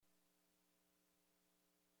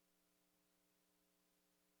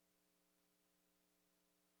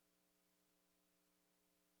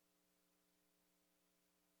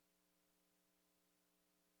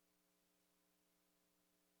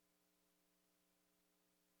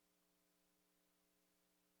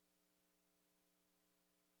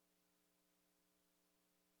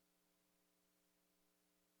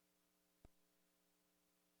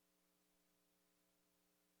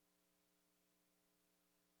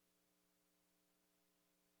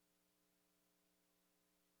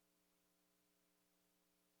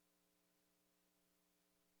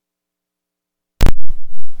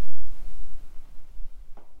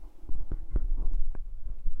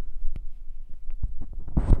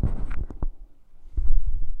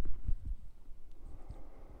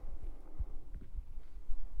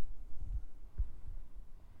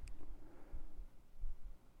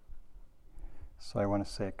So I want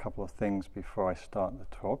to say a couple of things before I start the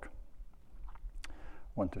talk. I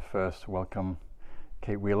want to first welcome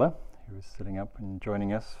Kate Wheeler, who is sitting up and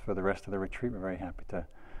joining us for the rest of the retreat. We're very happy to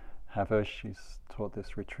have her. She's taught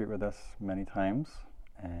this retreat with us many times,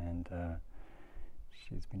 and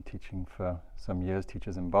she's been teaching for some years,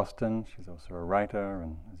 teaches in Boston. She's also a writer,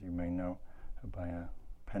 and as you may know her by a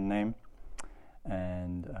pen name.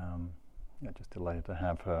 And just delighted to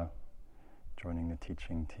have her joining the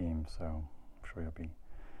teaching team, so I'm sure you'll be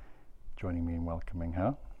joining me in welcoming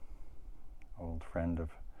her, old friend of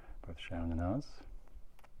both Sharon and ours.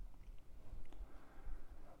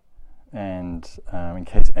 And in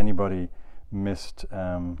case anybody missed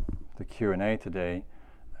the Q&A today,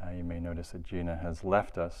 you may notice that Gina has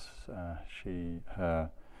left us. Her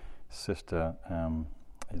sister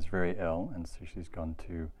is very ill, and so she's gone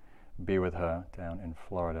to be with her down in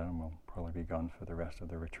Florida, and will probably be gone for the rest of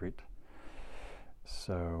the retreat.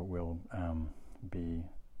 So we'll be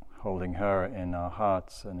holding her in our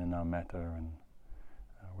hearts and in our metta, and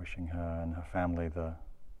wishing her and her family the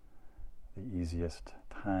easiest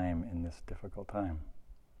time in this difficult time.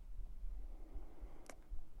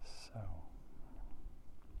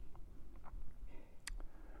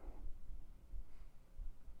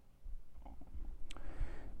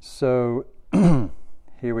 So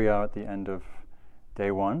here we are at the end of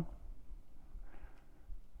day one,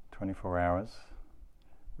 24 hours.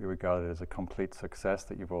 We regard it as a complete success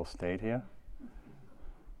that you've all stayed here.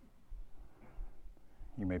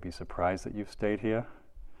 You may be surprised that you've stayed here.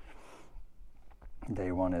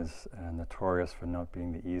 Day one is notorious for not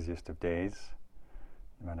being the easiest of days.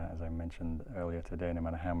 No matter, as I mentioned earlier today, no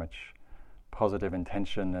matter how much positive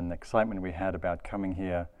intention and excitement we had about coming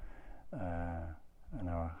here, and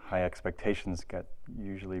our high expectations get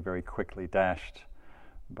usually very quickly dashed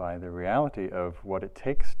by the reality of what it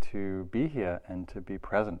takes to be here and to be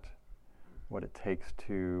present, what it takes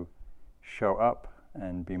to show up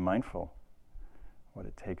and be mindful, what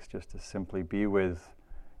it takes just to simply be with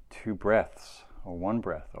 2 breaths, or 1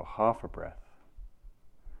 breath, or half a breath.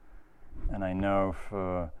 And I know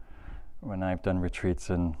for when I've done retreats,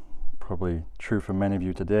 and probably true for many of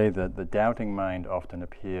you today, that the doubting mind often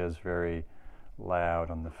appears very loud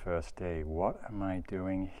on the first day. What am I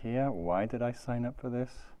doing here? Why did I sign up for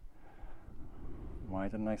this? Why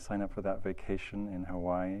didn't I sign up for that vacation in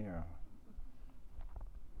Hawaii? Or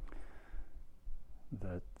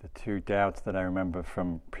the 2 doubts that I remember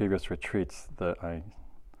from previous retreats that I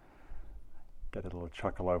get a little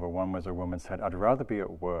chuckle over. One was a woman said, "I'd rather be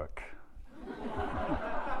at work."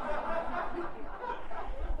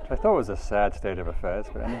 Which I thought was a sad state of affairs,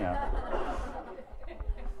 but anyhow.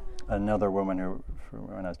 Another woman who,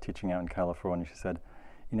 when I was teaching out in California, she said,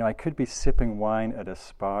 I could be sipping wine at a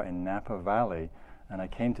spa in Napa Valley, and I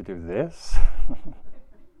came to do this.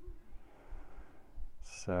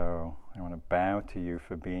 So I want to bow to you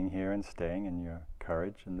for being here and staying, and your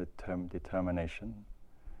courage and determination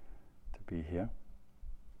to be here.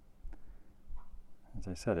 As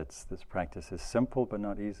I said, this practice is simple but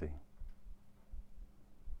not easy.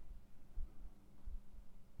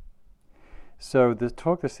 So the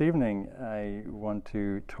talk this evening, I want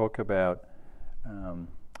to talk about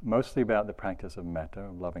mostly about the practice of metta,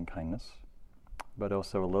 of loving kindness, but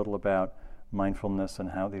also a little about mindfulness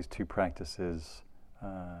and how these 2 practices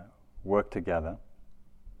work together,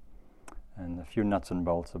 and a few nuts and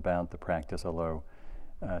bolts about the practice, although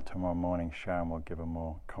tomorrow morning Sharon will give a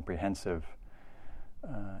more comprehensive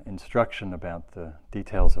instruction about the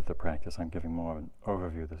details of the practice. I'm giving more of an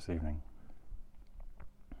overview this evening.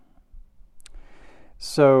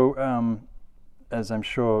 So, as I'm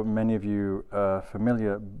sure many of you are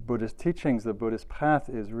familiar, Buddhist teachings, the Buddhist path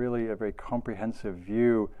is really a very comprehensive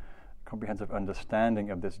view, comprehensive understanding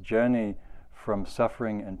of this journey from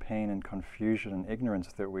suffering and pain and confusion and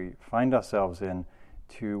ignorance that we find ourselves in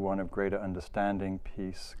to one of greater understanding,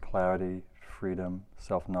 peace, clarity, freedom,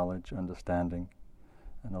 self-knowledge, understanding,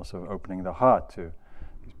 and also opening the heart to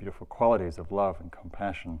these beautiful qualities of love and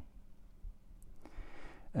compassion.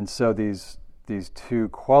 And so these 2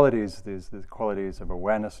 qualities, these qualities of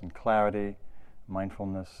awareness and clarity,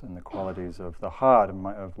 mindfulness, and the qualities of the heart,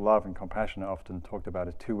 of love and compassion, are often talked about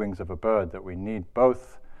as 2 wings of a bird, that we need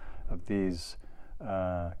both of these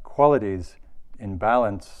qualities in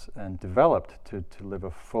balance and developed to live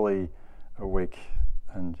a fully awake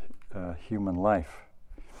and human life.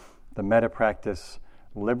 The metta practice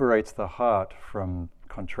liberates the heart from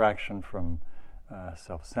contraction, from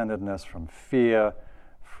self-centeredness, from fear,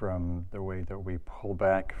 from the way that we pull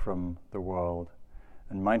back from the world.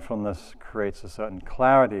 And mindfulness creates a certain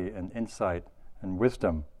clarity and insight and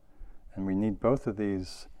wisdom. And we need both of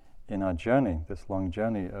these in our journey, this long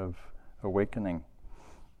journey of awakening.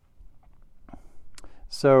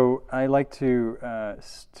 So I like to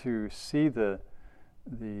see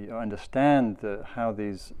understand how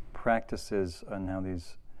these practices and how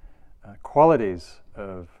these qualities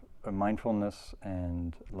of mindfulness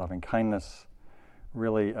and loving kindness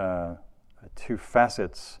really are two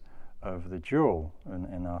facets of the jewel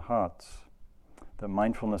in our hearts. The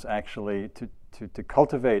mindfulness actually, to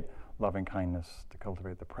cultivate loving kindness, to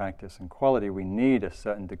cultivate the practice and quality, we need a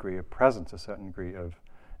certain degree of presence, a certain degree of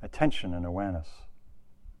attention and awareness.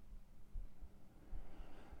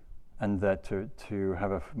 And that to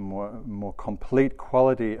have a more complete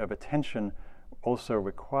quality of attention also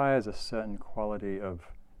requires a certain quality of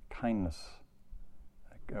kindness,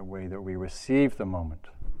 a way that we receive the moment.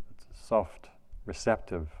 It's a soft,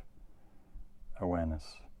 receptive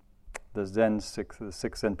awareness. The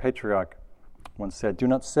sixth Zen patriarch once said, "Do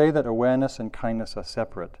not say that awareness and kindness are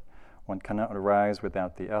separate. One cannot arise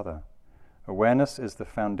without the other. Awareness is the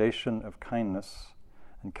foundation of kindness,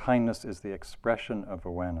 and kindness is the expression of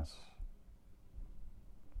awareness."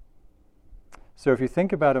 So if you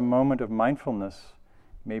think about a moment of mindfulness,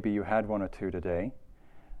 maybe you had one or two today,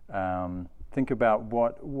 think about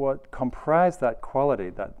what comprised that quality,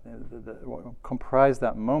 what comprised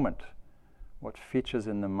that moment, what features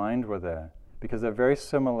in the mind were there, because they're very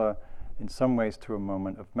similar in some ways to a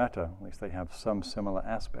moment of metta, at least they have some similar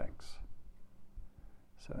aspects.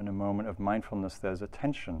 So in a moment of mindfulness there's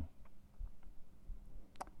attention,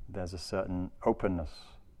 there's a certain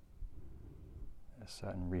openness, a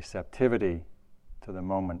certain receptivity to the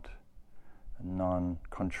moment,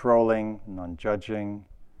 non-controlling, non-judging,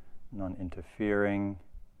 non-interfering,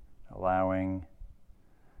 allowing,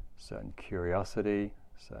 certain curiosity,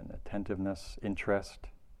 certain attentiveness, interest.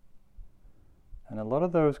 And a lot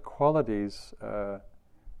of those qualities are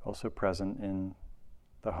also present in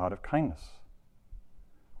the heart of kindness,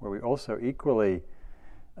 where we also equally,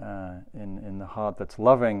 in the heart that's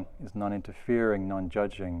loving, is non-interfering,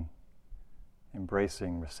 non-judging,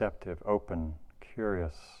 embracing, receptive, open,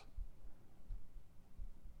 curious.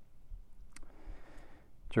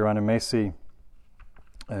 Joanna Macy,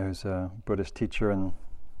 who's a Buddhist teacher and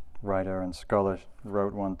writer and scholar,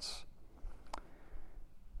 wrote once,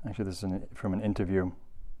 actually this is from an interview,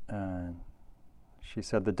 she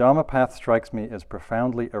said, "The Dharma path strikes me as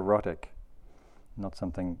profoundly erotic," not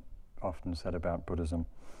something often said about Buddhism.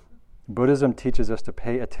 "Buddhism teaches us to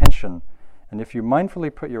pay attention, and if you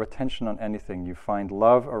mindfully put your attention on anything, you find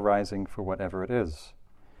love arising for whatever it is.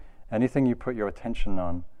 Anything you put your attention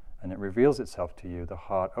on and it reveals itself to you, the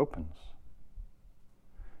heart opens."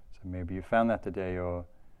 So maybe you found that today or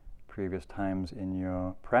previous times in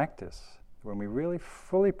your practice, when we're really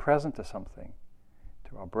fully present to something,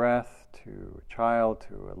 to our breath, to a child,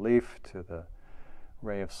 to a leaf, to the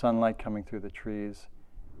ray of sunlight coming through the trees,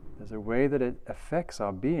 there's a way that it affects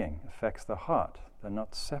our being, affects the heart. They're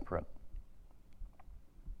not separate.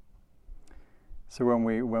 So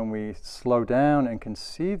when we slow down and can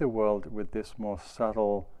see the world with this more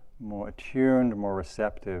subtle, more attuned, more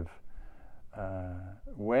receptive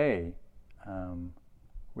way,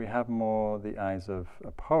 we have more the eyes of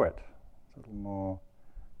a poet, a little more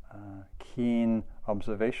keen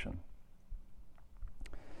observation.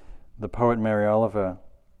 The poet Mary Oliver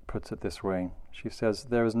puts it this way. She says,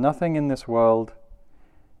 "There is nothing in this world,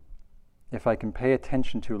 if I can pay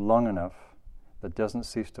attention to long enough, that doesn't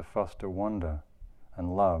cease to foster wonder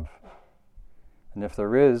and love. And if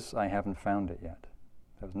there is, I haven't found it yet.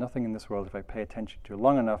 There's nothing in this world, if I pay attention to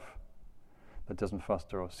long enough, that doesn't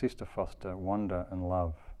foster or cease to foster wonder and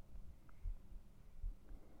love."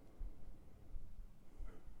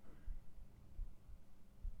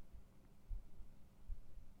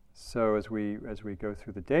 So as we go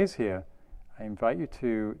through the days here, I invite you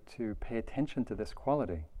to pay attention to this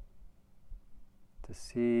quality, to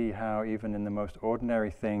see how even in the most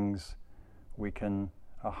ordinary things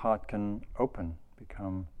our heart can open,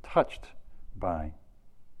 become touched by.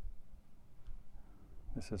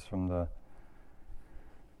 This is from the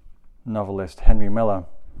novelist Henry Miller,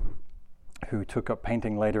 who took up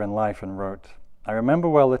painting later in life and wrote, "I remember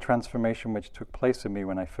well the transformation which took place in me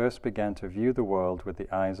when I first began to view the world with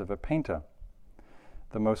the eyes of a painter.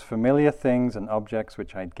 The most familiar things and objects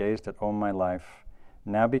which I'd gazed at all my life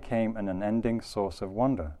now became an unending source of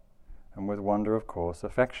wonder, and with wonder, of course,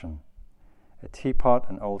 affection. A teapot,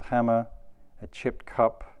 an old hammer, a chipped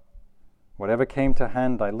cup, whatever came to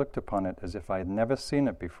hand, I looked upon it as if I had never seen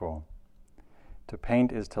it before. To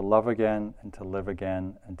paint is to love again, and to live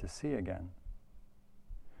again, and to see again."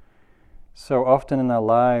 So often in our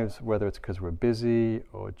lives, whether it's because we're busy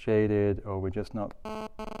or jaded or we're just not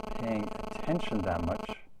paying attention that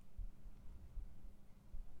much,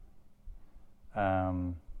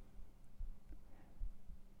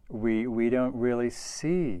 we don't really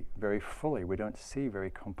see very fully, we don't see very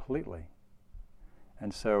completely.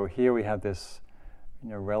 And so here we have this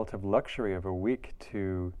relative luxury of a week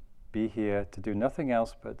to be here, to do nothing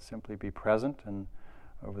else but simply be present, and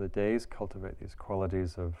over the days cultivate these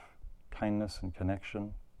qualities of kindness and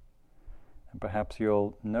connection. And perhaps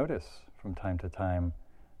you'll notice from time to time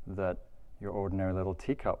that your ordinary little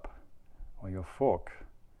teacup, or your fork,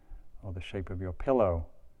 or the shape of your pillow,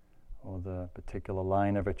 or the particular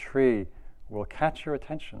line of a tree will catch your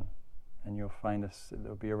attention, and you'll find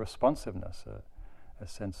there'll be a responsiveness, a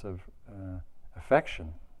sense of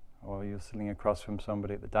affection. Or you're sitting across from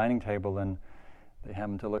somebody at the dining table and they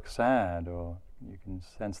happen to look sad, or you can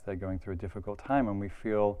sense they're going through a difficult time, and we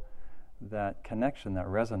feel that connection, that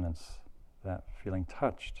resonance, that feeling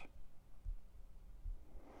touched.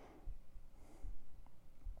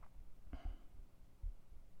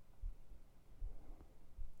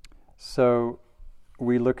 So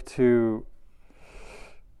we look to,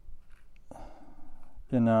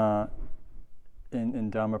 in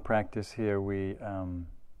Dharma practice here, we're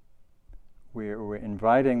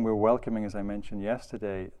inviting, we're welcoming, as I mentioned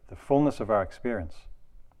yesterday, the fullness of our experience.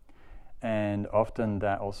 And often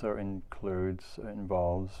that also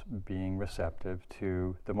involves being receptive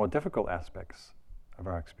to the more difficult aspects of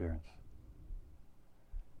our experience.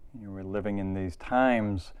 We're living in these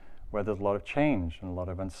times where there's a lot of change and a lot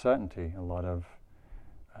of uncertainty, a lot of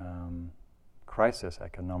crisis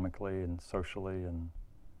economically and socially, and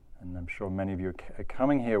I'm sure many of you are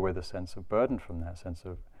coming here with a sense of burden from that, sense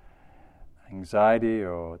of anxiety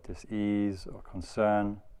or dis-ease or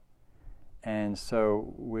concern. And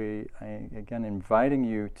so again, inviting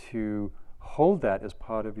you to hold that as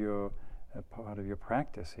part of your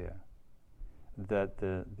practice here. That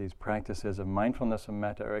these practices of mindfulness and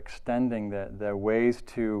metta are extending their ways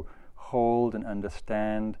to hold and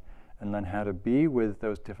understand and learn how to be with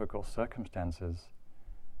those difficult circumstances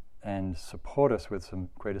and support us with some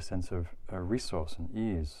greater sense of resource and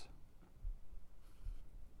ease.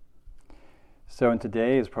 So, and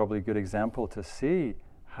today is probably a good example to see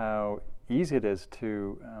how easy it is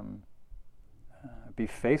to be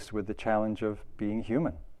faced with the challenge of being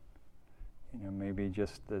human. Maybe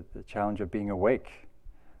just the challenge of being awake.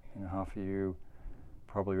 Half of you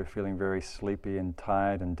probably were feeling very sleepy and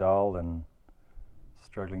tired and dull and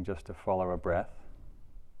struggling just to follow a breath.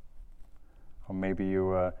 Or maybe you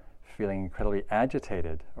were feeling incredibly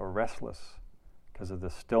agitated or restless because of the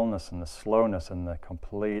stillness and the slowness and the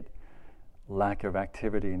complete lack of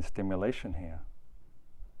activity and stimulation here.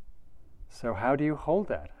 So how do you hold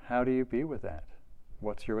that? How do you be with that?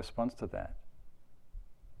 What's your response to that?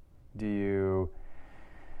 Do you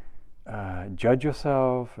judge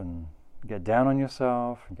yourself and get down on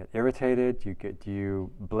yourself and get irritated? Do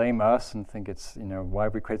you blame us and think it's, why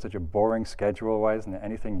have we created such a boring schedule? Why isn't there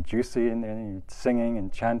anything juicy in there? Singing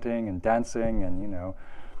and chanting and dancing and,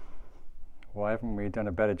 why haven't we done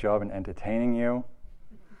a better job in entertaining you?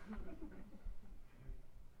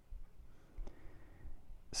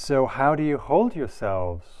 So how do you hold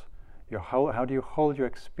yourselves? How do you hold your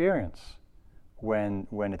experience when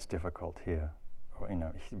it's difficult here?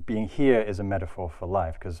 Or, being here is a metaphor for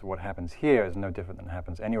life, because what happens here is no different than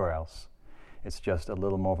happens anywhere else. It's just a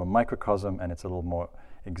little more of a microcosm, and it's a little more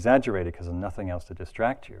exaggerated because there's nothing else to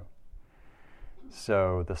distract you.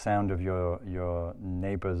 So the sound of your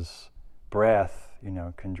neighbor's breath,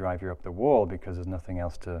 can drive you up the wall because there's nothing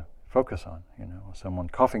else to focus on. Or someone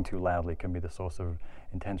coughing too loudly can be the source of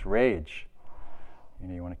intense rage.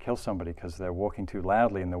 You want to kill somebody because they're walking too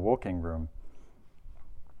loudly in the walking room.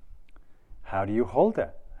 How do you hold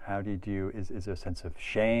that? How do you is there a sense of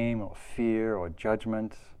shame or fear or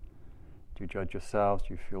judgment? Do you judge yourselves?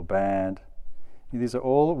 Do you feel bad? These are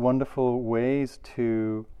all wonderful ways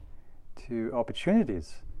to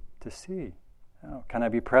opportunities to see. Can I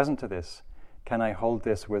be present to this? Can I hold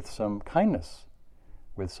this with some kindness,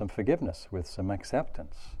 with some forgiveness, with some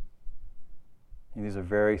acceptance? These are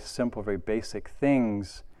very simple, very basic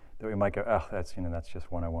things that we might go, that's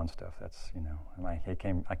just 101 stuff. That's I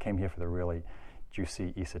came here for the really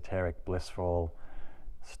juicy, esoteric, blissful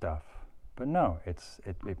stuff. But no,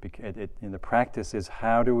 the practice is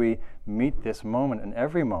how do we meet this moment and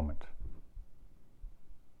every moment.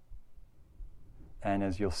 And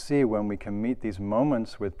as you'll see, when we can meet these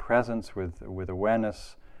moments with presence, with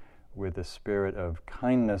awareness, with the spirit of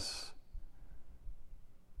kindness,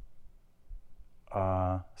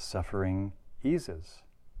 our suffering eases.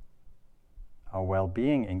 Our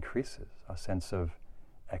well-being increases. Our sense of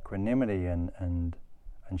equanimity and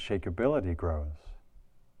unshakability grows.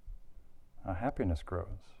 Our happiness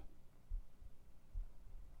grows.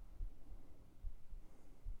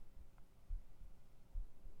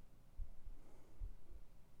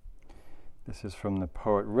 This is from the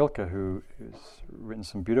poet Rilke, who has written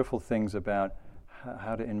some beautiful things about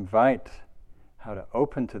how to invite, how to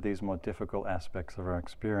open to these more difficult aspects of our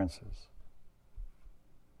experiences.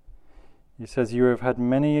 He says, "You have had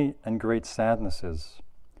many and great sadnesses,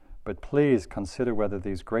 but please consider whether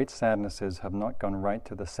these great sadnesses have not gone right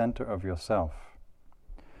to the center of yourself,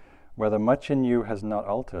 whether much in you has not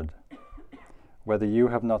altered, whether you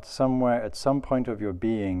have not somewhere at some point of your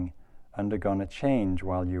being undergone a change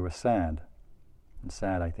while you were sad." And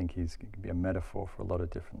sad, I think, it can be a metaphor for a lot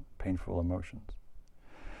of different painful emotions.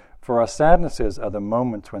 "For our sadnesses are the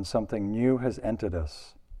moments when something new has entered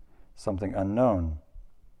us, something unknown.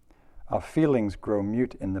 Our feelings grow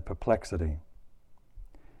mute in the perplexity.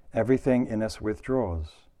 Everything in us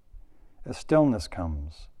withdraws. A stillness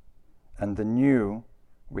comes, and the new,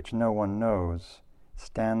 which no one knows,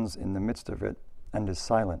 stands in the midst of it and is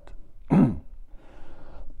silent."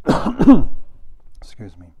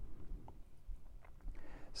 Excuse me.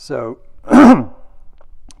 So,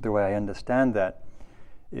 the way I understand that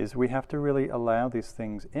is we have to really allow these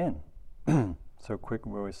things in. We're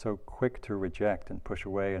so quick to reject and push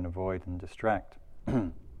away and avoid and distract.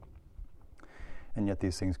 And yet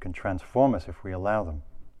these things can transform us if we allow them.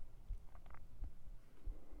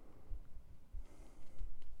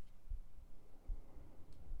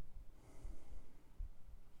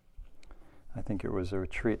 I think it was a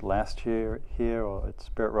retreat last year here, or at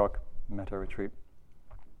Spirit Rock, Metta retreat.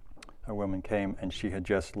 A woman came and she had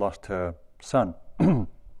just lost her son,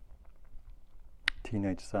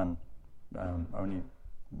 teenage son, only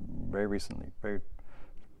very recently, very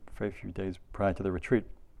few days prior to the retreat.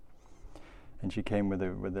 And she came with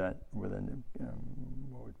what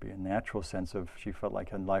would be a natural sense of, she felt like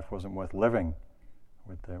her life wasn't worth living,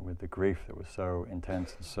 with the grief that was so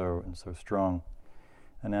intense and so strong.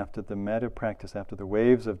 And after the metta practice, after the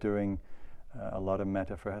waves of doing a lot of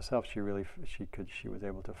metta for herself, she was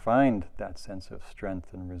able to find that sense of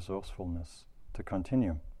strength and resourcefulness to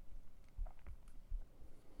continue.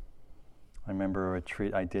 I remember a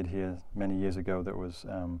retreat I did here many years ago that was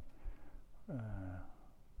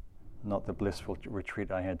not the blissful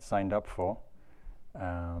retreat I had signed up for.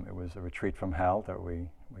 It was a retreat from hell that we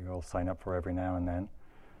all sign up for every now and then.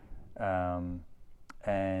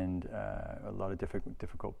 And a lot of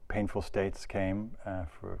difficult, painful states came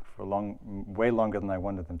for way longer than I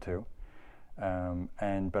wanted them to.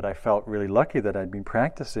 But I felt really lucky that I'd been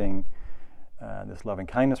practicing this loving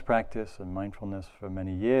kindness practice and mindfulness for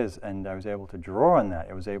many years, and I was able to draw on that.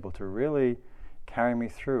 It was able to really carry me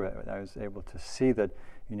through it. I was able to see that,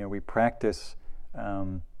 we practice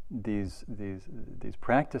these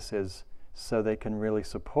practices so they can really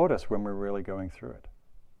support us when we're really going through it,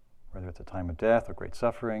 whether it's a time of death or great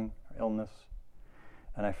suffering or illness.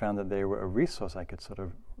 And I found that they were a resource I could sort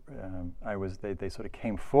of, they sort of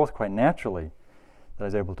came forth quite naturally, that I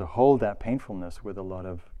was able to hold that painfulness with a lot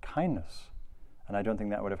of kindness. And I don't think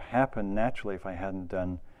that would have happened naturally if I hadn't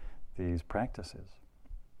done these practices.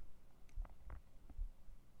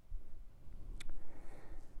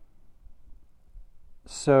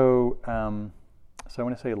 So I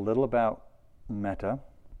want to say a little about metta.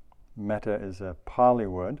 Metta is a Pali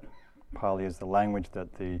word. Pali is the language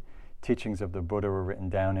that the teachings of the Buddha were written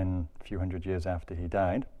down in a few hundred years after he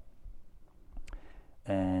died.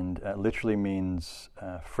 And literally means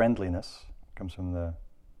friendliness. It comes from the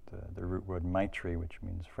root word maitri, which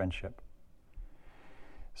means friendship.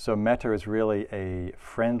 So metta is really a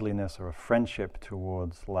friendliness or a friendship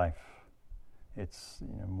towards life. It's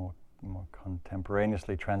more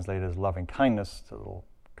contemporaneously translated as loving kindness. It's a little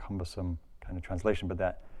cumbersome kind of translation, but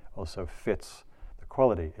that also fits the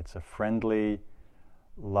quality. It's a friendly,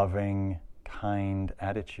 loving, kind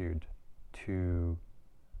attitude to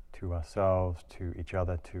ourselves, to each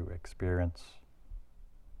other, to experience.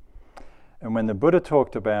 And when the Buddha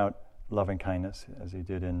talked about loving kindness, as he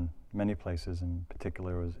did in many places, in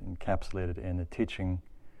particular was encapsulated in a teaching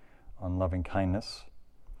on loving kindness,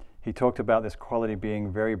 he talked about this quality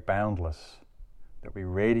being very boundless, that we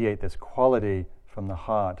radiate this quality from the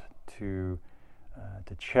heart to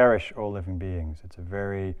cherish all living beings. It's a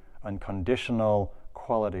very unconditional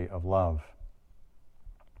quality of love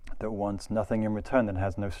that wants nothing in return, that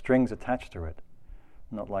has no strings attached to it.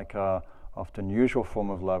 Not like our often usual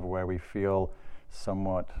form of love where we feel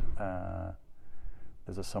somewhat,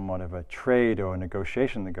 there's a somewhat of a trade or a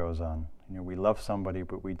negotiation that goes on. We love somebody,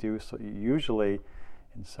 but we do usually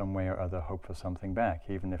in some way or other hope for something back,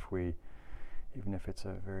 even if it's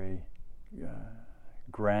a very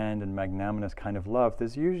grand and magnanimous kind of love.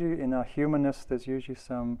 There's usually, in our humanness, there's usually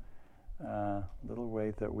some little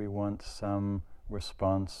way that we want some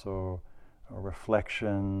response or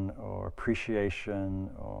reflection or appreciation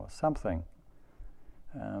or something.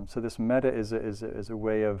 So this metta is a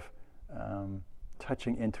way of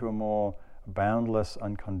touching into a more boundless,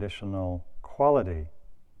 unconditional quality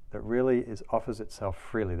that really offers itself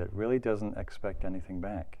freely, that really doesn't expect anything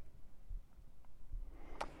back.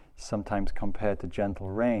 Sometimes compared to gentle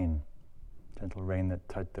rain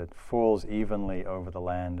that falls evenly over the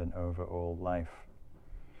land and over all life.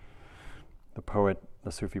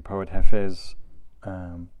 The Sufi poet Hafiz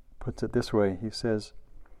puts it this way. He says,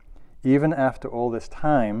 "Even after all this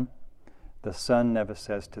time, the sun never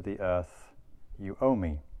says to the earth, 'You owe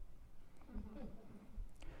me.'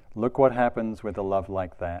 Look what happens with a love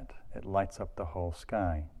like that. It lights up the whole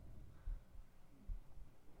sky."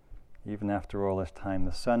 Even after all this time,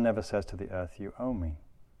 the sun never says to the earth, "You owe me."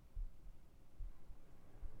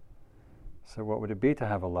 So what would it be to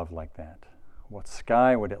have a love like that? What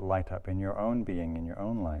sky would it light up in your own being, in your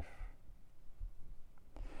own life?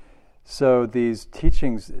 So these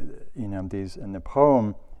teachings, these in the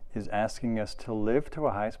poem, is asking us to live to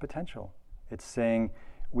our highest potential. It's saying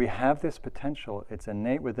we have this potential, it's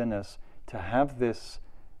innate within us to have this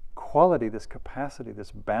quality, this capacity,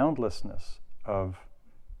 this boundlessness of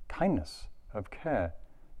kindness, of care,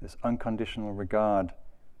 this unconditional regard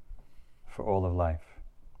for all of life.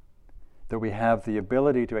 That we have the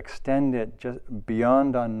ability to extend it just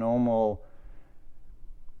beyond our normal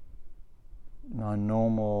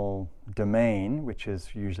domain, which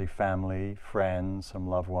is usually family, friends, some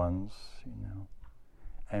loved ones,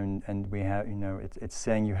 and we have, it's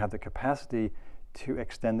saying you have the capacity to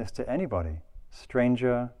extend this to anybody,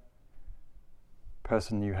 stranger,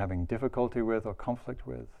 person you're having difficulty with or conflict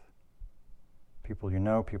with, people you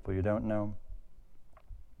know, people you don't know.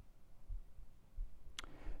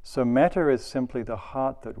 So metta is simply the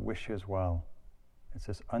heart that wishes well. It's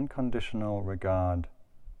this unconditional regard.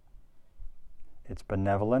 It's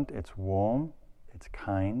benevolent, it's warm, it's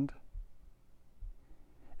kind.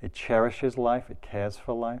 It cherishes life, it cares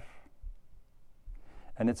for life.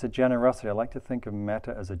 And it's a generosity. I like to think of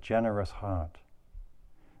metta as a generous heart.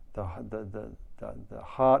 The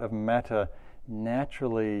heart of metta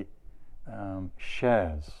naturally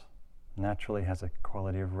shares, naturally has a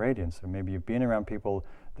quality of radiance. So maybe you've been around people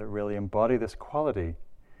that really embody this quality,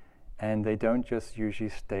 and they don't just usually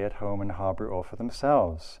stay at home and harbor it all for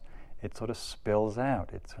themselves. It sort of spills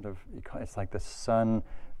out. It's like the sun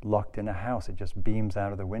locked in a house. It just beams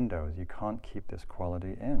out of the windows. You can't keep this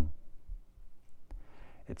quality in.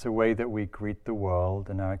 It's a way that we greet the world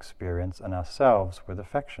and our experience and ourselves with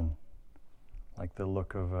affection, like the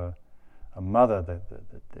look of a mother,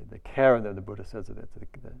 the care that the Buddha says,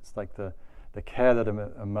 it's like the care that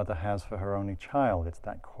a mother has for her only child. It's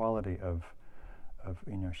that quality of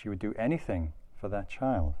she would do anything for that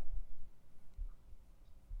child.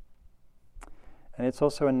 And it's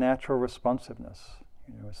also a natural responsiveness.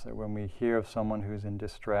 So when we hear of someone who's in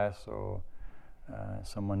distress or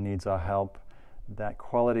someone needs our help, that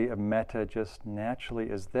quality of metta just naturally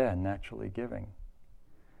is there, naturally giving.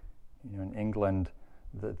 In England,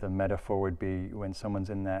 the metaphor would be when someone's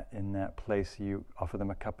in that place, you offer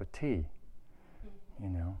them a cup of tea.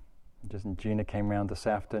 Just Gina came round this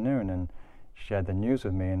afternoon and shared the news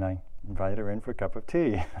with me, and I invited her in for a cup of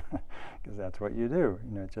tea because that's what you do.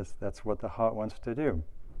 That's what the heart wants to do.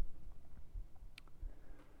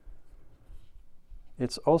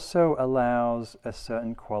 It also allows a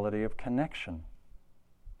certain quality of connection.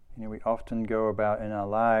 We often go about in our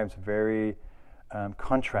lives very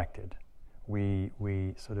contracted. We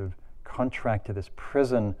sort of contract to this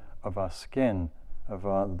prison of our skin, of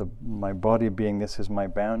my body being this is my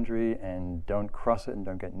boundary, and don't cross it, and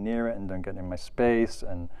don't get near it, and don't get in my space,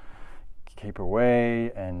 and keep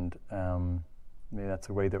away, and maybe that's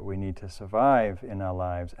a way that we need to survive in our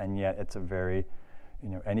lives, and yet it's a very,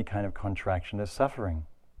 any kind of contraction is suffering.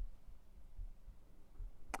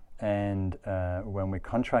 And when we're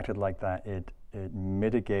contracted like that, it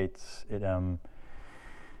mitigates, it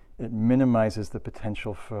minimizes the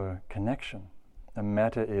potential for connection. And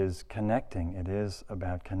metta is connecting. It is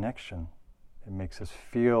about connection. It makes us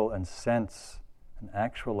feel and sense and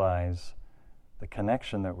actualize the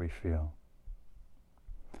connection that we feel.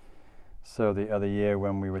 So the other year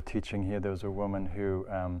when we were teaching here, there was a woman who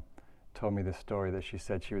told me this story that she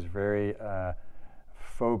said she was very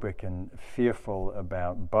phobic and fearful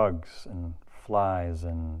about bugs and flies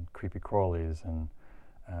and creepy crawlies, and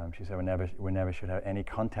she said whenever she'd have any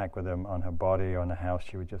contact with them on her body or on the house,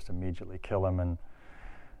 she would just immediately kill them. And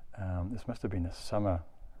this must have been a summer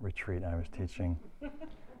retreat I was teaching,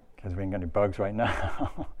 because we ain't got any bugs right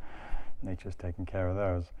now. Nature's taking care of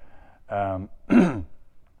those.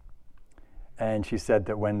 And she said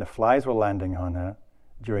that when the flies were landing on her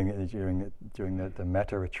during the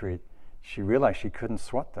metta retreat, she realized she couldn't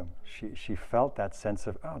swat them. She felt that sense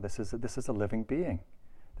of, oh, this is a living being.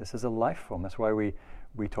 This is a life form. That's why we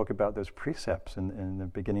talk about those precepts in the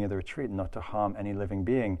beginning of the retreat, not to harm any living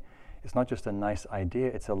being. It's not just a nice idea,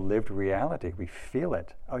 it's a lived reality. We feel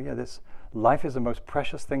it. Oh yeah, this life is the most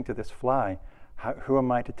precious thing to this fly. Who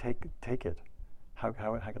am I to take it? How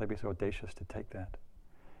could I be so audacious to take that?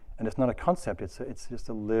 And it's not a concept, it's just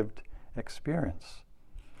a lived experience.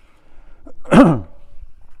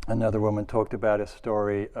 Another woman talked about a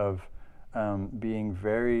story of being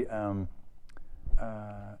very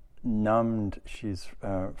numbed. She's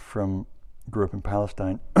grew up in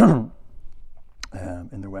Palestine, in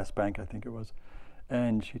the West Bank, I think it was,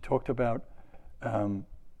 and she talked about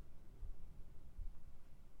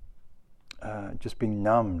just being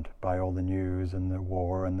numbed by all the news and the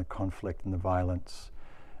war and the conflict and the violence,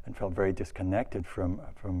 and felt very disconnected from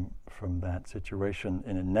that situation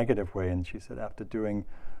in a negative way. And she said after doing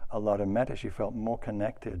a lot of metta, she felt more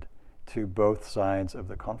connected to both sides of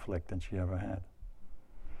the conflict than she ever had.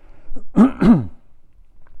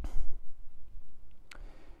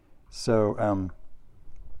 So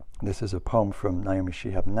this is a poem from Naomi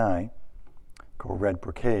Shihab Nye called Red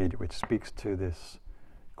Brocade, which speaks to this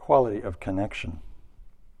quality of connection.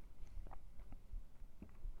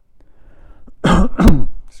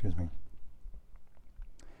 Excuse me.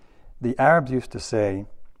 The Arabs used to say,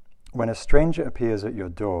 when a stranger appears at your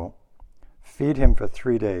door, feed him for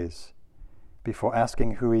 3 days before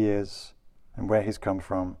asking who he is and where he's come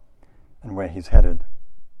from and where he's headed.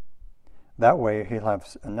 That way he'll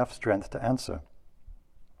have enough strength to answer.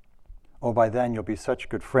 Or by then you'll be such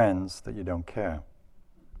good friends that you don't care.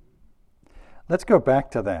 Let's go back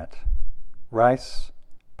to that. Rice,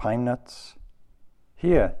 pine nuts.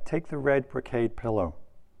 Here, take the red brocade pillow.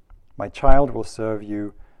 My child will serve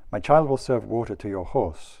water to your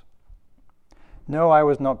horse. No, I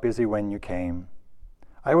was not busy when you came.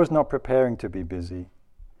 I was not preparing to be busy.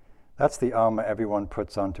 That's the armor everyone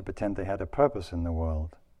puts on to pretend they had a purpose in the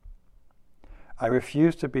world. I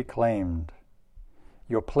refuse to be claimed.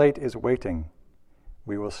 Your plate is waiting.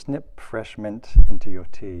 We will snip fresh mint into your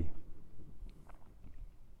tea.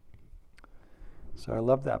 So I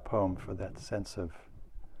love that poem for that sense of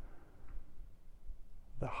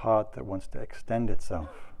the heart that wants to extend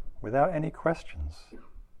itself without any questions,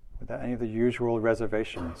 without any of the usual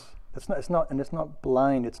reservations. It's not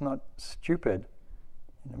blind, it's not stupid.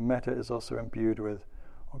 Metta is also imbued with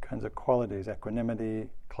all kinds of qualities, equanimity,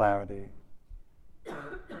 clarity.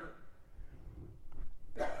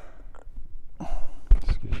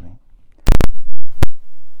 Excuse me.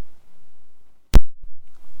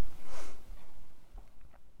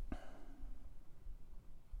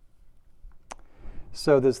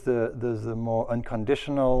 So there's the more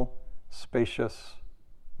unconditional, spacious,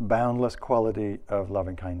 boundless quality of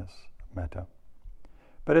loving kindness, metta.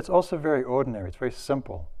 But it's also very ordinary, it's very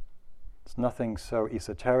simple. It's nothing so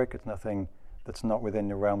esoteric, it's nothing that's not within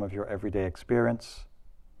the realm of your everyday experience.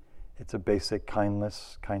 It's a basic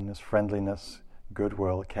kindness, friendliness,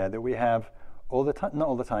 goodwill, care that we have all the time, not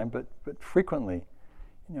all the time, but frequently.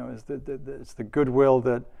 It's the goodwill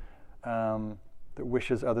that that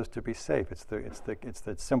wishes others to be safe. It's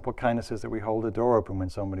the simple kindnesses that we hold the door open when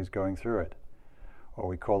somebody's going through it, or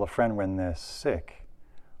we call a friend when they're sick,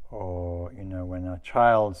 or when a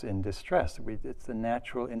child's in distress. It's the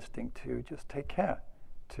natural instinct to just take care,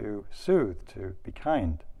 to soothe, to be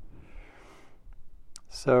kind.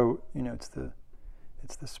 So it's the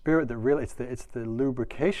spirit that really it's the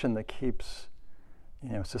lubrication that keeps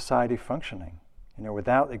society functioning.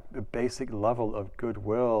 Without a basic level of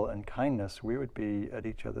goodwill and kindness, we would be at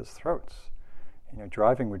each other's throats.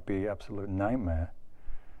 Driving would be an absolute nightmare,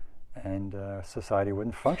 and society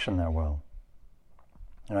wouldn't function that well.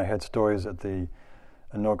 And I heard stories at the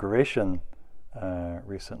inauguration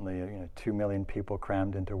recently. 2 million people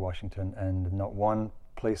crammed into Washington, and not one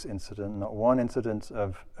police incident, not one incident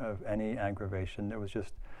of any aggravation. There was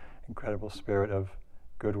just incredible spirit of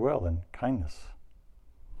goodwill and kindness.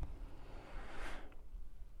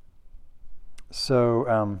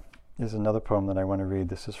 So here's another poem that I want to read.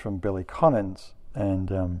 This is from Billy Collins,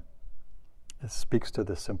 and it speaks to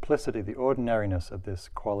the simplicity, the ordinariness of this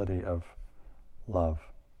quality of love.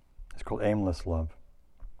 It's called Aimless Love.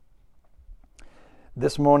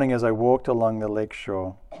 This morning as I walked along the lake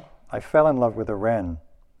shore, I fell in love with a wren,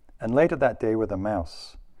 and later that day with a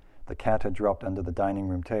mouse. The cat had dropped under the dining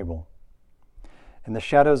room table. In the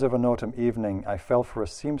shadows of an autumn evening, I fell for a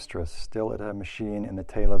seamstress still at her machine in the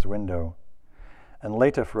tailor's window, and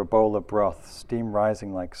later for a bowl of broth, steam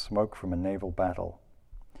rising like smoke from a naval battle.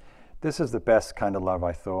 This is the best kind of love,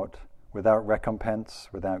 I thought, without recompense,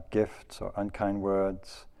 without gifts or unkind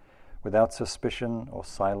words, without suspicion or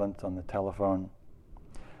silent on the telephone.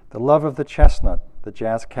 The love of the chestnut, the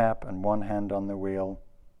jazz cap and one hand on the wheel.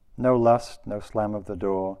 No lust, no slam of the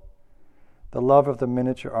door. The love of the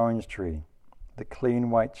miniature orange tree, the clean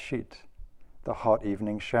white sheet, the hot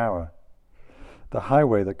evening shower, the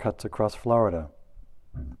highway that cuts across Florida.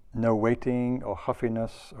 No waiting or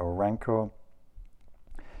huffiness or rancor.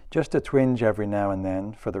 Just a twinge every now and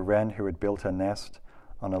then for the wren who had built her nest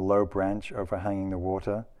on a low branch overhanging the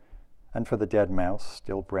water, and for the dead mouse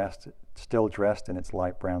still dressed in its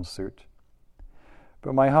light brown suit.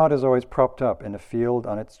 But my heart is always propped up in a field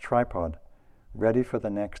on its tripod, ready for the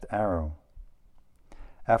next arrow.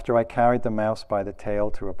 After I carried the mouse by the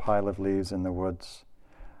tail to a pile of leaves in the woods,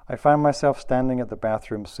 I found myself standing at the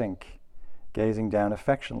bathroom sink, gazing down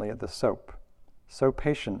affectionately at the soap, so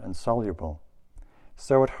patient and soluble,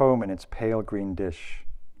 so at home in its pale green dish.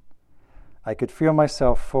 I could feel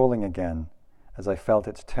myself falling again as I felt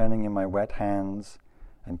its turning in my wet hands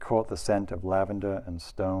and caught the scent of lavender and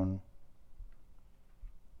stone.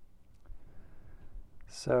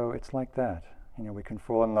 So it's like that. We can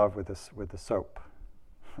fall in love with the soap.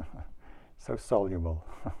 So soluble.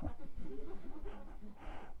 Such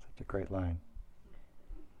a great line.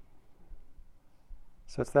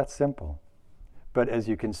 So it's that simple. But as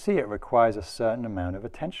you can see, it requires a certain amount of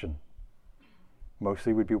attention.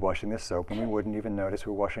 Mostly we'd be washing the soap and we wouldn't even notice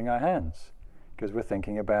we're washing our hands because we're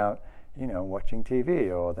thinking about, watching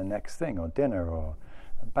TV or the next thing or dinner or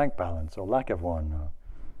bank balance or lack of one.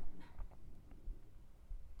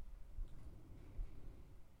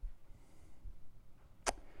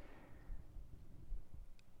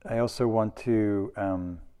 I also want to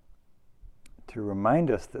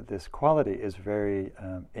remind us that this quality is very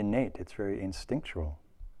innate, it's very instinctual.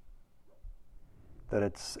 That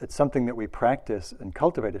it's something that we practice and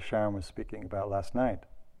cultivate, as Sharon was speaking about last night.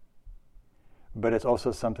 But it's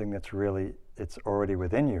also something that's it's already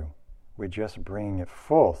within you. We're just bringing it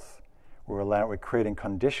forth. We're creating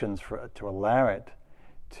conditions to allow it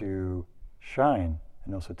to shine,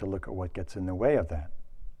 and also to look at what gets in the way of that.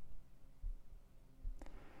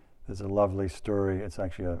 There's a lovely story. It's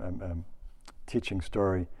actually a teaching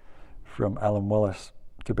story from Alan Wallace,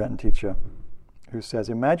 Tibetan teacher, who says,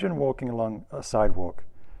 imagine walking along a sidewalk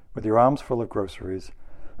with your arms full of groceries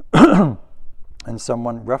and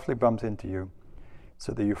someone roughly bumps into you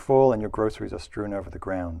so that you fall and your groceries are strewn over the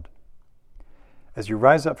ground. As you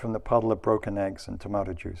rise up from the puddle of broken eggs and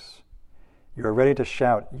tomato juice, you are ready to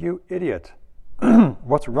shout, "You idiot!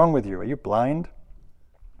 What's wrong with you? Are you blind?"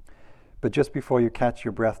 But just before you catch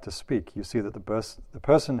your breath to speak, you see that the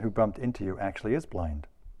person who bumped into you actually is blind.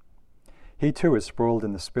 He too is sprawled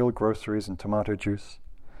in the spilled groceries and tomato juice,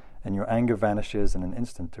 and your anger vanishes in an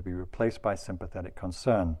instant to be replaced by sympathetic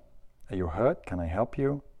concern. Are you hurt? Can I help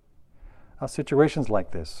you? Our situations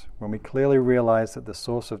like this, when we clearly realize that the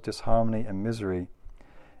source of disharmony and misery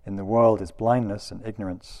in the world is blindness and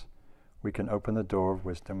ignorance, we can open the door of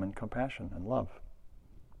wisdom and compassion and love.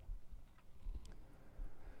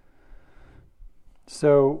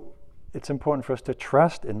 So it's important for us to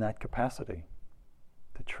trust in that capacity,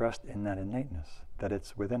 to trust in that innateness, that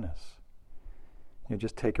it's within us. You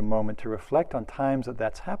just take a moment to reflect on times that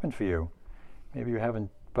that's happened for you. Maybe you haven't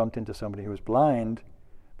bumped into somebody who is blind,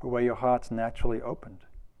 but where your heart's naturally opened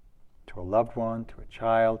to a loved one, to a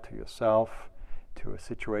child, to yourself, to a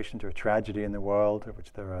situation, to a tragedy in the world, of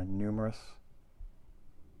which there are numerous.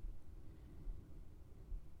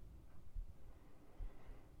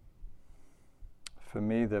 For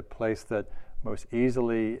me, the place that most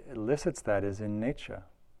easily elicits that is in nature.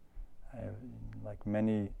 I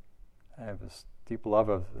have a deep love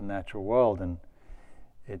of the natural world, and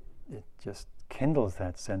it just kindles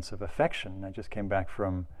that sense of affection. I just came back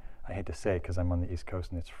from, I hate to say it because I'm on the East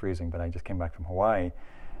Coast and it's freezing, but I just came back from Hawaii,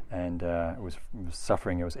 and it was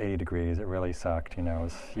suffering. It was 80 degrees. It really sucked. You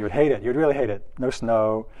would hate it. You'd really hate it. No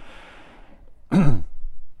snow.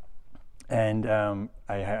 And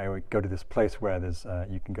I would go to this place where there's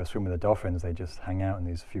you can go swim with the dolphins. They just hang out in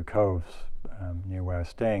these few coves near where I was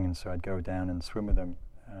staying, and so I'd go down and swim with them.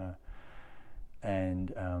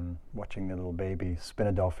 And watching the little baby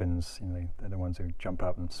spinner dolphins, they're the ones who jump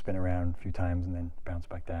up and spin around a few times and then bounce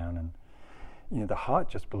back down. And the heart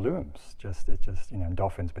just balloons.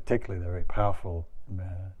 Dolphins particularly, they're a very powerful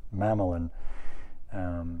mammal. And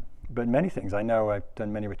but many things. I know I've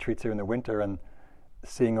done many retreats here in the winter, and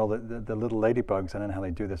seeing all the little ladybugs, I don't know how they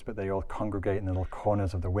do this, but they all congregate in the little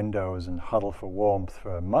corners of the windows and huddle for warmth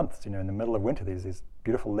for months. In the middle of winter, these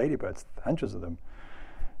beautiful ladybirds, hundreds of them,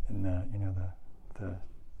 in the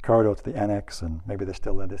corridor to the annex, and maybe they're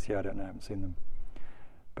still there this year. I don't know. I haven't seen them.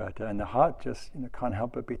 But and the heart just can't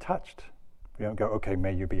help but be touched. We don't go, okay,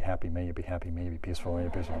 may you be happy, may you be happy, may you be peaceful, may you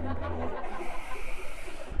be peaceful. May you be happy.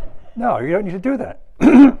 No, you don't need to do that.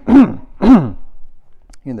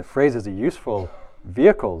 The phrases are useful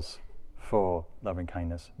vehicles for loving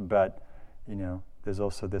kindness, but there's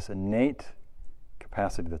also this innate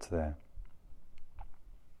capacity that's there.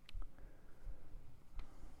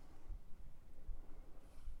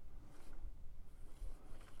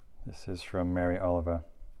 This is from Mary Oliver.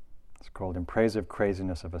 It's called In Praise of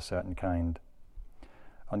Craziness of a Certain Kind.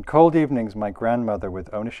 On cold evenings, my grandmother, with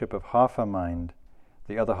ownership of half her mind,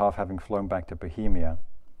 the other half having flown back to Bohemia,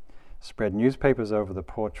 spread newspapers over the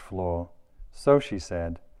porch floor, so, she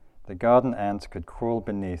said, the garden ants could crawl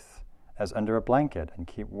beneath as under a blanket and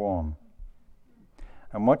keep warm.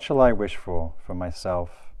 And what shall I wish for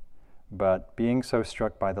myself, but, being so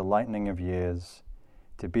struck by the lightning of years,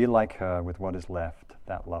 to be like her with what is left,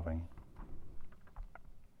 that loving.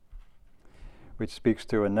 Which speaks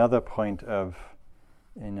to another point of,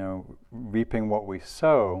 reaping what we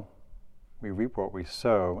sow. We reap what we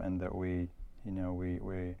sow, and that we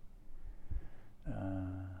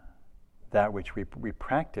that which we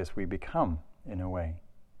practice, we become, in a way.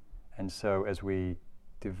 And so as we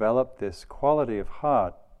develop this quality of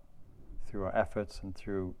heart through our efforts and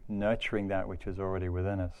through nurturing that which is already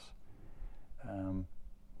within us,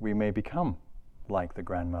 we may become like the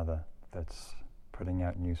grandmother that's putting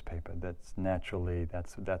out newspaper. That's naturally,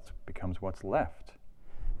 that's becomes what's left,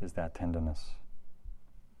 is that tenderness.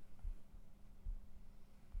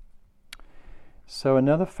 So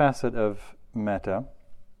another facet of metta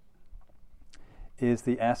is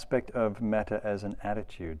the aspect of metta as an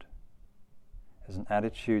attitude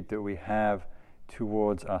that we have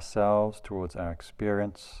towards ourselves, towards our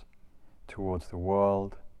experience, towards the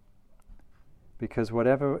world. Because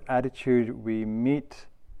whatever attitude we meet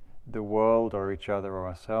the world or each other or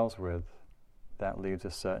ourselves with, that leaves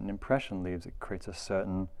a certain impression, it creates a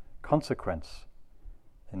certain consequence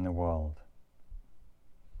in the world.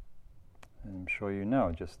 And I'm sure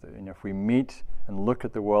just that, if we meet and look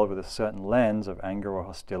at the world with a certain lens of anger or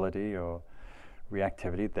hostility or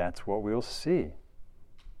reactivity, that's what we'll see.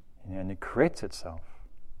 And it creates itself.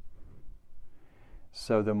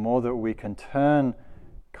 So the more that we can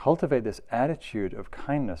cultivate this attitude of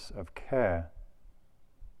kindness, of care,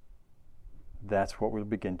 that's what we'll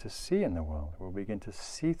begin to see in the world. We'll begin to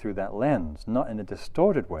see through that lens, not in a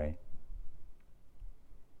distorted way.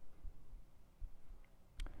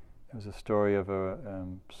 There was a story of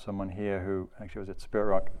someone here who actually was at Spirit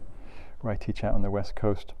Rock, where I teach out on the West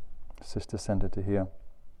Coast, sister sent it to here.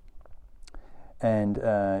 And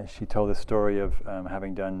she told the story of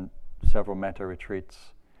having done several metta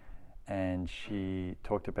retreats, and she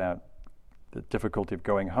talked about the difficulty of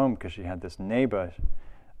going home because she had this neighbor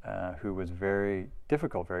who was very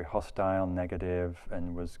difficult, very hostile, negative,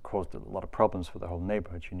 and caused a lot of problems for the whole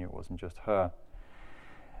neighborhood. She knew it wasn't just her.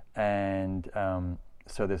 And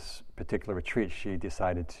so this particular retreat, she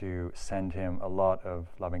decided to send him a lot of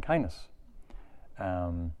loving kindness.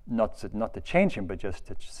 Not to change him, but just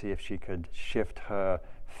to see if she could shift her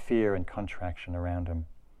fear and contraction around him.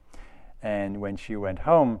 And when she went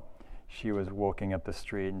home, she was walking up the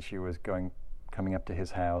street, and she was coming up to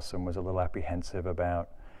his house, and was a little apprehensive about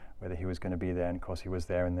whether he was going to be there. And of course, he was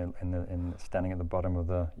there, standing at the bottom of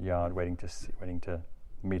the yard, waiting to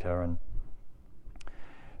meet her. And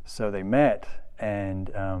so they met,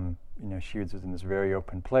 and she was in this very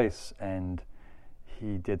open place, and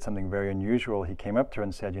he did something very unusual. He came up to her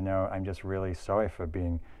and said, I'm just really sorry for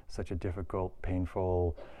being such a difficult,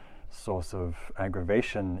 painful source of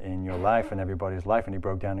aggravation in your life and everybody's life. And he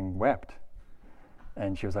broke down and wept.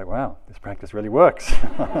 And she was like, wow, this practice really works.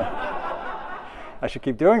 I should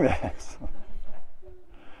keep doing this.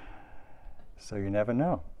 So you never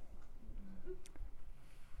know.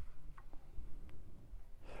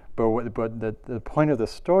 But the point of the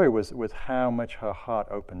story was how much her heart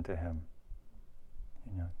opened to him.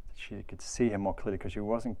 She could see him more clearly because she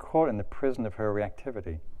wasn't caught in the prison of her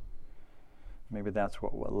reactivity. Maybe that's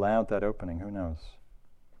what allowed that opening, who knows.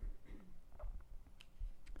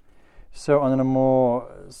 So on a more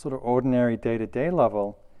sort of ordinary day-to-day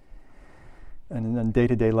level, and then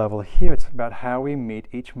day-to-day level here, it's about how we meet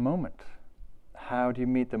each moment. How do you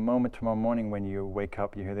meet the moment tomorrow morning when you wake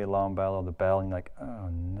up, you hear the alarm bell or the bell, and you're like, oh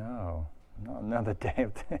no, not another day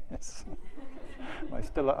of this. Am I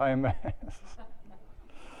still at IMS?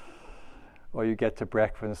 Or you get to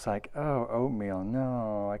breakfast and it's like, oh, oatmeal,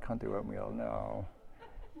 no, I can't do oatmeal, no.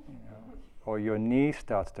 Or your knee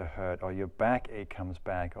starts to hurt, or your backache comes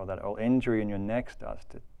back, or that old injury in your neck starts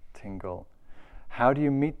to tingle. How do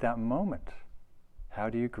you meet that moment? How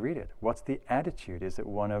do you greet it? What's the attitude? Is it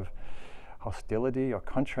one of, hostility or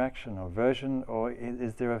contraction or aversion, or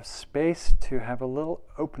is there a space to have a little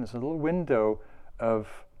openness, a little window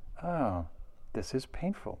of, oh, this is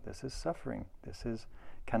painful, this is suffering,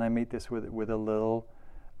 can I meet this with a little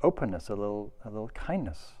openness, a little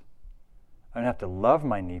kindness? I don't have to love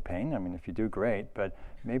my knee pain. I mean, if you do, great, but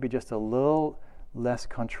maybe just a little less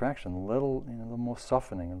contraction, a little more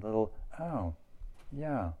softening, a little, oh,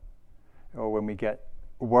 yeah. Or when we get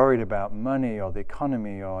worried about money or the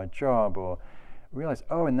economy or a job, or realize,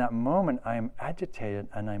 oh, in that moment I am agitated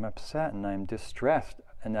and I'm upset and I'm distressed,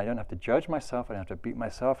 and I don't have to judge myself, I don't have to beat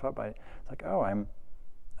myself up. It's like, oh,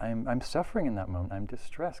 I'm suffering in that moment, I'm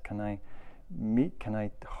distressed. Can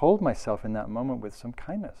I hold myself in that moment with some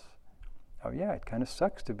kindness? Oh yeah, it kind of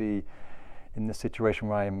sucks to be in this situation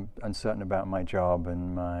where I'm uncertain about my job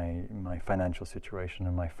and my financial situation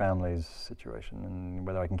and my family's situation and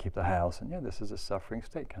whether I can keep the house. And yeah, this is a suffering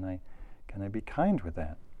state. Can I be kind with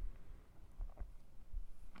that?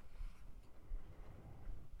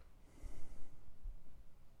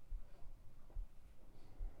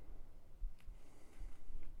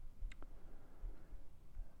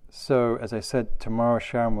 So, as I said, tomorrow,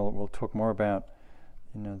 Sharon will talk more about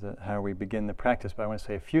how we begin the practice. But I want to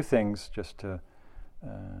say a few things just to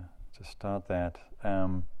start that.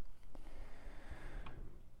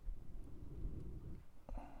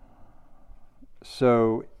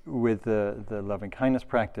 So, with the loving kindness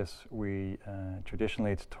practice, we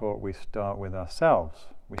traditionally it's taught we start with ourselves.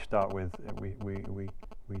 We start in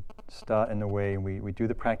the way we do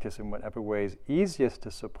the practice in whatever way is easiest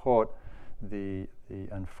to support the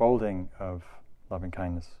unfolding of loving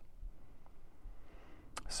kindness.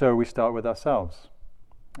 So we start with ourselves.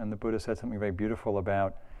 And the Buddha said something very beautiful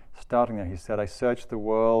about starting there. He said, I searched the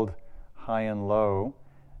world high and low,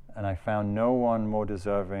 and I found no one more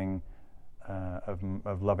deserving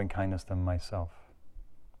of loving kindness than myself.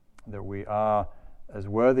 That we are as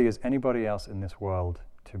worthy as anybody else in this world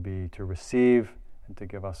to receive and to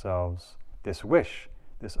give ourselves this wish,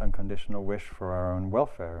 this unconditional wish for our own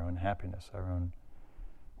welfare, our own happiness, our own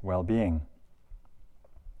well-being.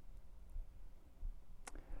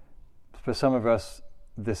 For some of us,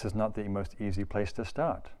 this is not the most easy place to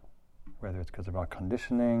start, whether it's because of our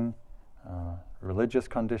conditioning, religious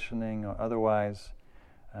conditioning, or otherwise.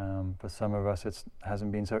 For some of us, it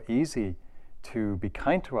hasn't been so easy to be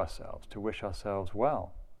kind to ourselves, to wish ourselves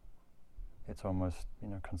well. It's almost,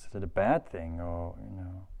 considered a bad thing, or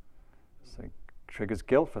it triggers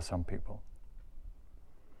guilt for some people.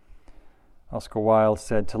 Oscar Wilde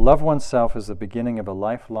said, "To love oneself is the beginning of a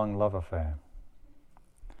lifelong love affair."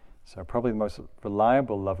 So probably the most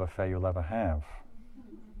reliable love affair you'll ever have.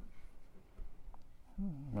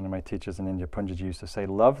 One of my teachers in India, Punjaji, used to say,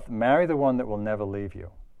 marry the one that will never leave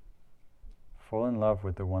you. Fall in love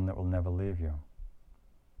with the one that will never leave you.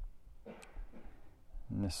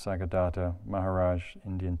 Nisargadatta Maharaj,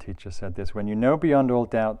 Indian teacher, said this, when you know beyond all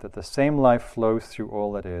doubt that the same life flows through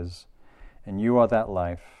all that is, and you are that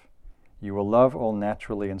life, you will love all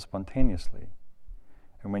naturally and spontaneously.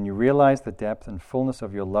 And when you realize the depth and fullness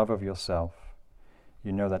of your love of yourself,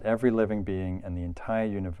 you know that every living being and the entire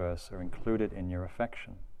universe are included in your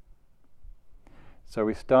affection. So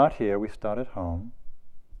we start here, we start at home,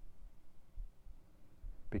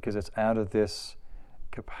 because it's out of this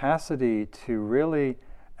capacity to really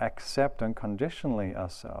accept unconditionally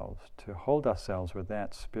ourselves, to hold ourselves with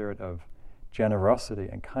that spirit of generosity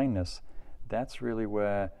and kindness. That's really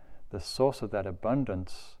where the source of that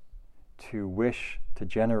abundance to wish, to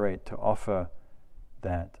generate, to offer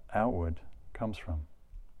that outward comes from.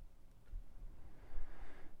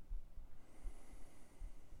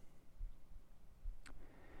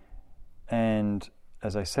 And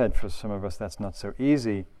as I said, for some of us that's not so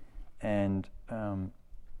easy, and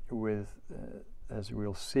as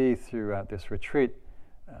we'll see throughout this retreat,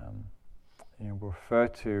 we'll refer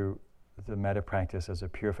to the metta practice as a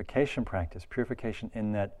purification practice. Purification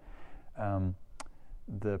in that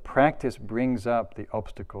the practice brings up the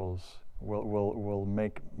obstacles, will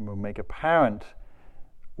make apparent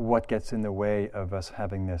what gets in the way of us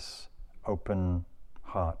having this open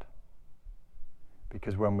heart.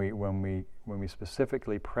 Because when we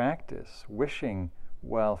specifically practice wishing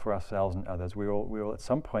well for ourselves and others, we will at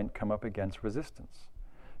some point come up against resistance,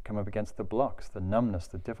 come up against the blocks, the numbness,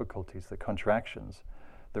 the difficulties, the contractions,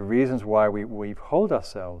 the reasons why we've held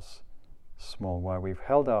ourselves small, why we've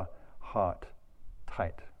held our heart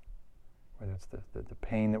tight, whether it's the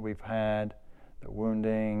pain that we've had, the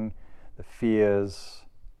wounding, the fears,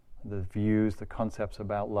 the views, the concepts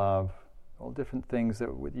about love, all different things that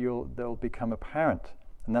they'll become apparent,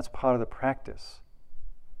 and that's part of the practice.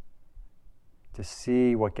 to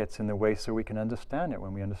see what gets in the way so we can understand it.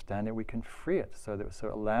 When we understand it, we can free it, so it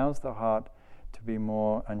allows the heart to be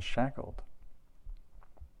more unshackled.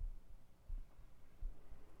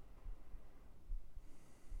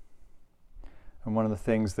 And one of the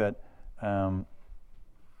things that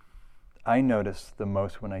I notice the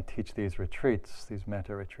most when I teach these retreats, these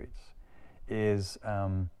metta retreats, is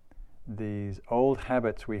these old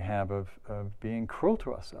habits we have of being cruel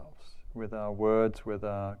to ourselves with our words, with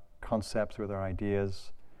our concepts, with our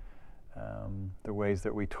ideas, the ways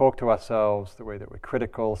that we talk to ourselves, the way that we're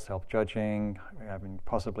critical, self-judging, having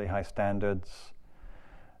possibly high standards.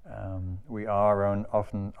 We are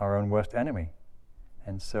often our own worst enemy.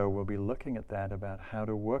 And so we'll be looking at that, about how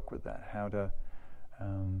to work with that, how to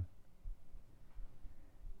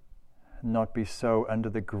not be so under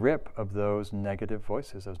the grip of those negative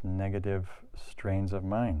voices, those negative strains of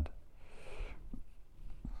mind.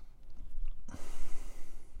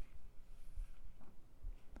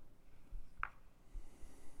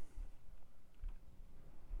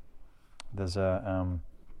 There's a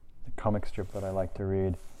comic strip that I like to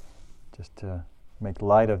read just to make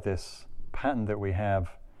light of this pattern that we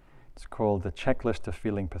have. It's called The Checklist of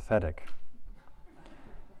Feeling Pathetic.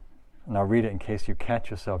 And I'll read it in case you catch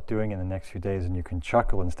yourself doing it in the next few days and you can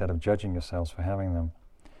chuckle instead of judging yourselves for having them.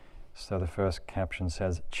 So the first caption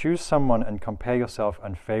says, choose someone and compare yourself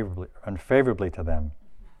unfavorably to them.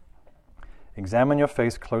 Examine your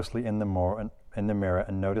face closely in the mirror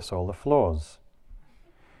and notice all the flaws.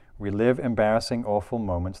 Relive embarrassing, awful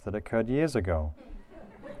moments that occurred years ago.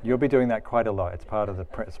 You'll be doing that quite a lot. It's part of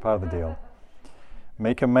the deal.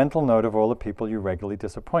 Make a mental note of all the people you regularly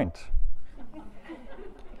disappoint.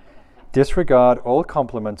 Disregard all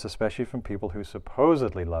compliments, especially from people who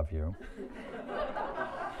supposedly love you.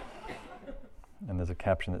 And there's a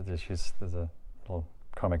caption that there's a little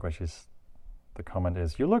comic where the comment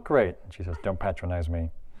is, "You look great." And she says, "Don't patronize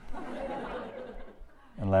me."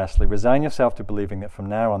 And lastly, resign yourself to believing that from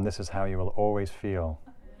now on this is how you will always feel.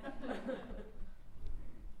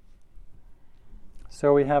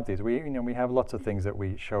 So we have these. We have lots of things that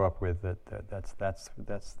we show up with.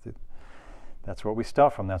 That's what we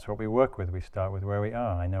start from. That's what we work with. We start with where we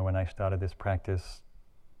are. I know when I started this practice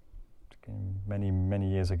many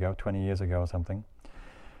years ago, 20 years ago or something,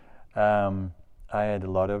 I had a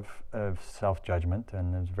lot of self-judgment,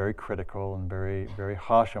 and I was very critical and very, very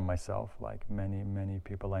harsh on myself, like many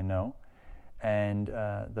people I know. And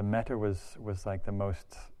the metta was like the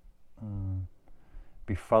most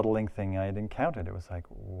befuddling thing I had encountered. It was like,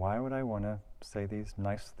 why would I want to say these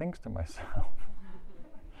nice things to myself?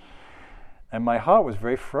 And my heart was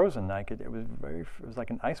very frozen. It was like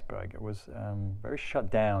an iceberg. It was very shut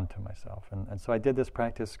down to myself. And so I did this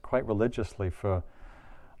practice quite religiously for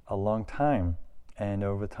a long time. And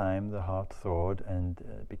over time, the heart thawed, and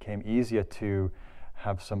it became easier to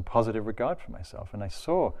have some positive regard for myself. And I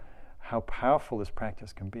saw how powerful this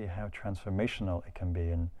practice can be, how transformational it can be.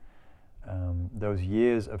 And those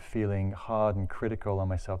years of feeling hard and critical on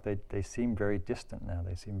myself, they seem very distant now.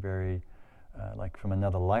 They seem very like from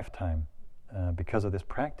another lifetime because of this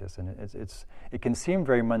practice. And it can seem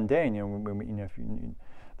very mundane.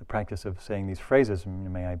 The practice of saying these phrases: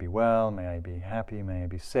 "May I be well, may I be happy, may I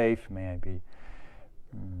be safe, may I be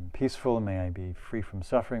peaceful, may I be free from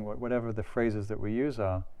suffering," whatever the phrases that we use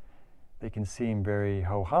are, they can seem very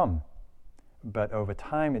ho-hum. But over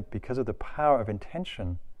time, because of the power of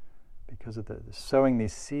intention, because of the sowing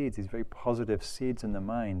these seeds, these very positive seeds in the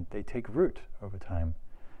mind, they take root over time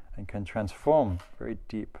and can transform very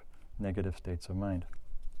deep negative states of mind.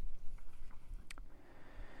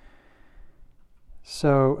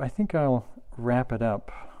 So I think I'll wrap it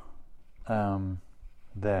up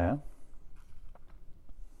there.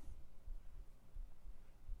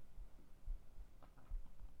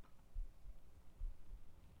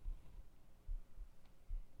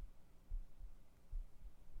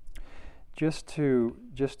 Just to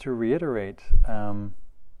reiterate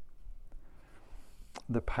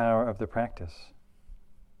the power of the practice,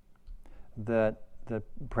 that the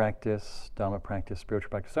practice, Dharma practice, spiritual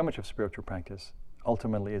practice, so much of spiritual practice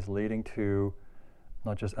ultimately is leading to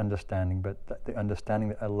not just understanding, but the understanding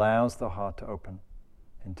that allows the heart to open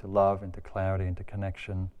into love, into clarity, into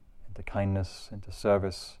connection, into kindness, into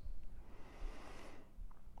service.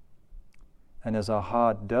 And as our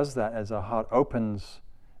heart does that, as our heart opens,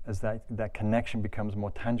 as that connection becomes more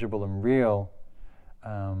tangible and real,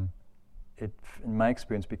 it, in my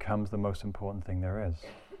experience, becomes the most important thing there is.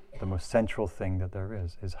 The most central thing that there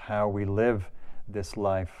is how we live this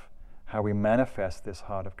life, how we manifest this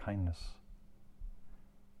heart of kindness.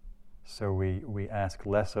 So we ask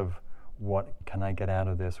less of what can I get out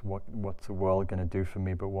of this? What's the world going to do for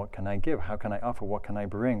me? But what can I give? How can I offer? What can I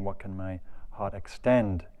bring? What can my heart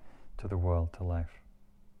extend to the world, to life?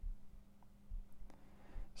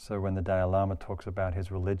 So when the Dalai Lama talks about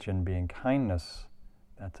his religion being kindness,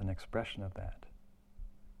 that's an expression of that.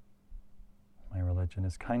 My religion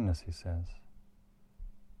is kindness, he says.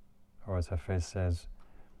 Or as Hafiz says,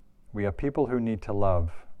 we are people who need to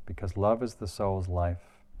love, because love is the soul's life.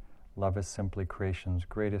 Love is simply creation's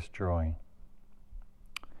greatest joy.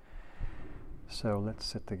 So let's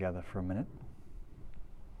sit together for a minute.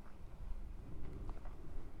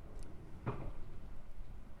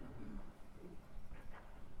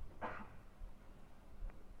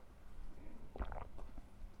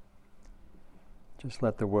 Just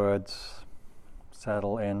let the words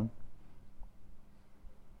settle in.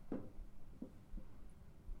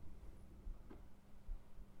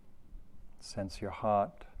 Sense your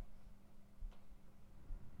heart.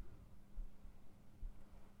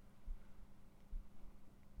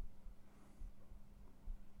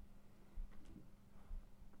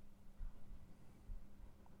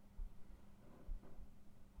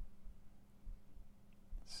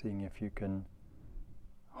 Seeing if you can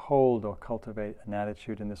hold or cultivate an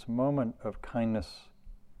attitude in this moment of kindness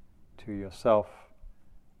to yourself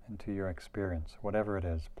and to your experience, whatever it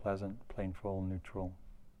is, pleasant, painful, neutral.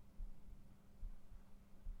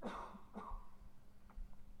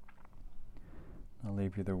 I'll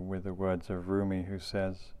leave you with the words of Rumi, who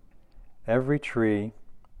says, every tree,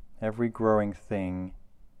 every growing thing,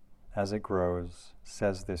 as it grows,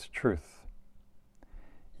 says this truth.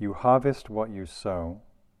 You harvest what you sow.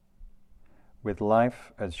 With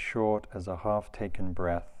life as short as a half-taken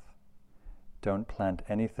breath, don't plant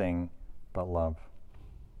anything but love.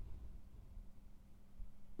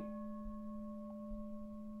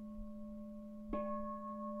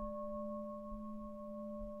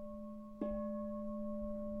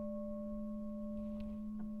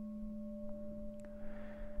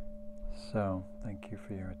 So, thank you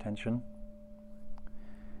for your attention.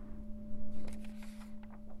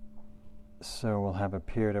 So we'll have a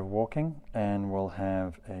period of walking, and we'll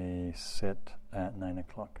have a sit at 9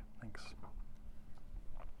 o'clock. Thanks.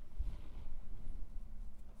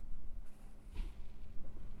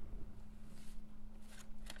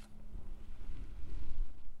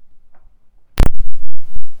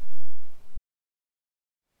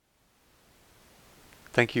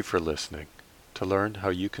 Thank you for listening. To learn how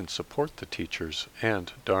you can support the teachers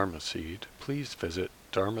and Dharma Seed, please visit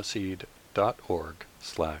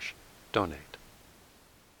dharmaseed.org/donate.